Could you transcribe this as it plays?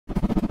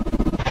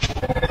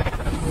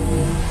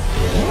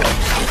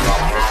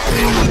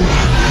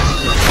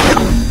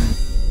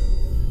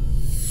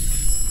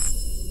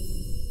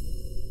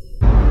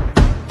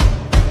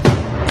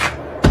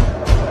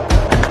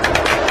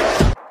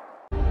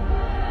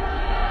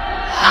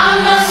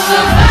I'm a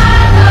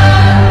survivor.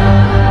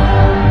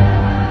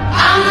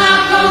 I'm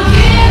not gonna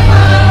give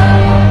up.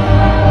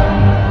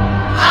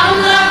 I'm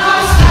not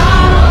gonna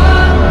stop.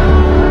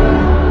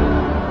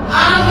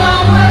 I'm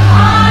gonna work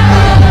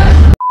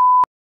harder.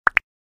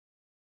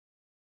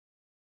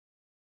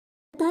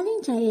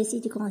 Petaling Jaya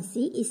City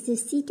Council is the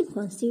city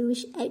council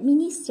which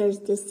administers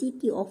the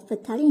city of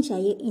Petaling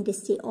Jaya in the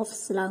state of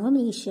Selangor,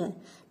 Malaysia.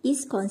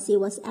 This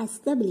council was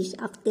established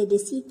after the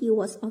city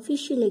was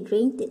officially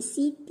granted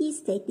city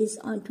status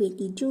on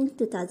 20 June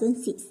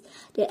 2006.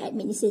 The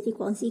administrative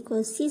council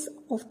consists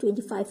of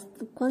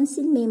 25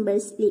 council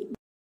members.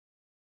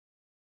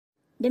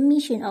 The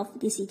mission of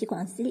the City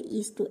Council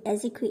is to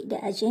execute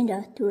the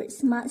agenda towards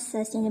smart,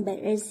 sustainable,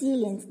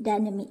 resilient,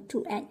 dynamic,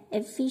 true and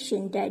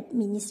efficient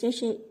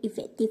administration,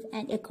 effective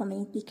and a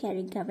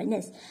community-caring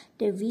governance.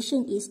 The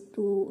vision is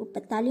to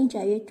Petaling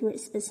Jaya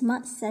towards a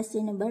smart,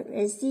 sustainable,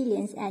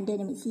 resilient and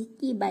dynamic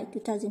city by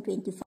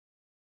 2024.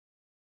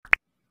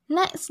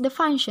 Next, the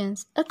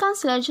functions. A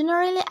councillor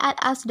generally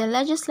acts as the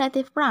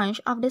legislative branch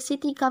of the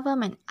city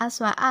government as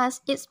well as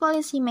its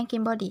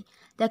policy-making body.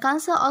 The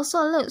council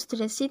also looks to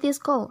the city's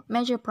goal,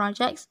 major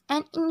projects,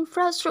 and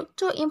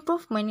infrastructure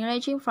improvement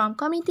ranging from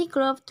community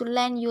growth to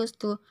land use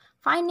to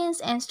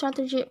finance and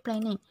strategic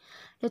planning.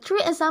 The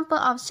three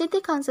examples of city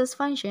council's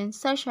functions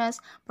such as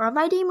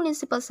providing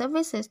municipal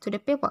services to the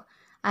people,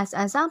 as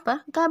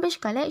example,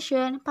 garbage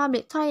collection,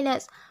 public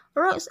toilets,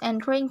 roads and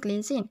drain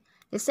cleansing.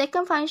 The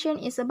second function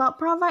is about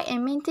provide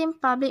and maintain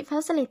public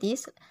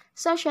facilities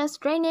such as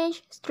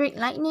drainage, street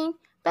lighting,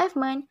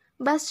 pavement,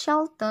 bus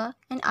shelter,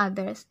 and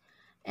others.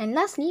 And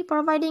lastly,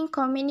 providing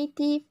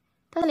community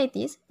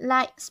facilities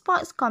like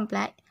sports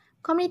complex,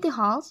 community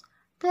halls,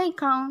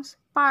 playgrounds,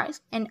 parks,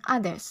 and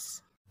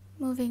others.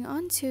 Moving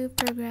on to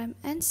program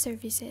and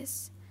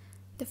services.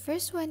 The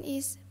first one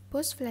is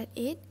post-flood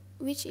aid,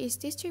 which is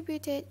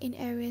distributed in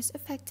areas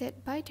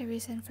affected by the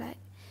recent flood.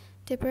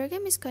 The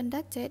program is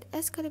conducted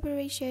as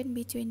collaboration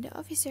between the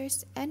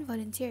officers and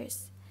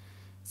volunteers.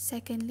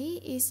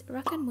 Secondly is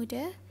Rakan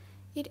Muda.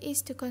 It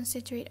is to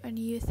concentrate on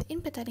youth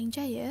in Petaling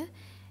Jaya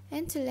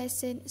and to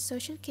lessen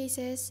social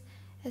cases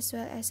as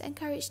well as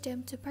encourage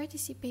them to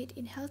participate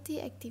in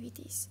healthy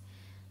activities.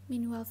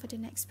 Meanwhile, for the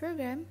next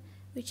program,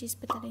 which is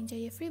Petaling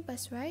Jaya Free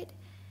Bus Ride,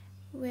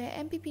 where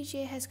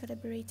MPPJ has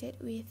collaborated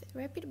with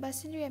Rapid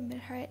Bus Sdn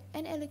Berhad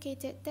and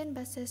allocated 10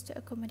 buses to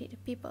accommodate the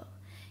people.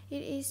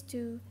 It is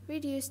to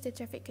reduce the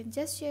traffic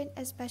congestion,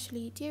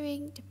 especially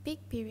during the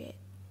peak period.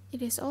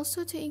 It is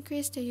also to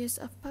increase the use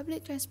of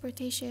public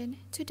transportation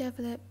to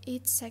develop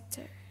each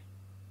sector.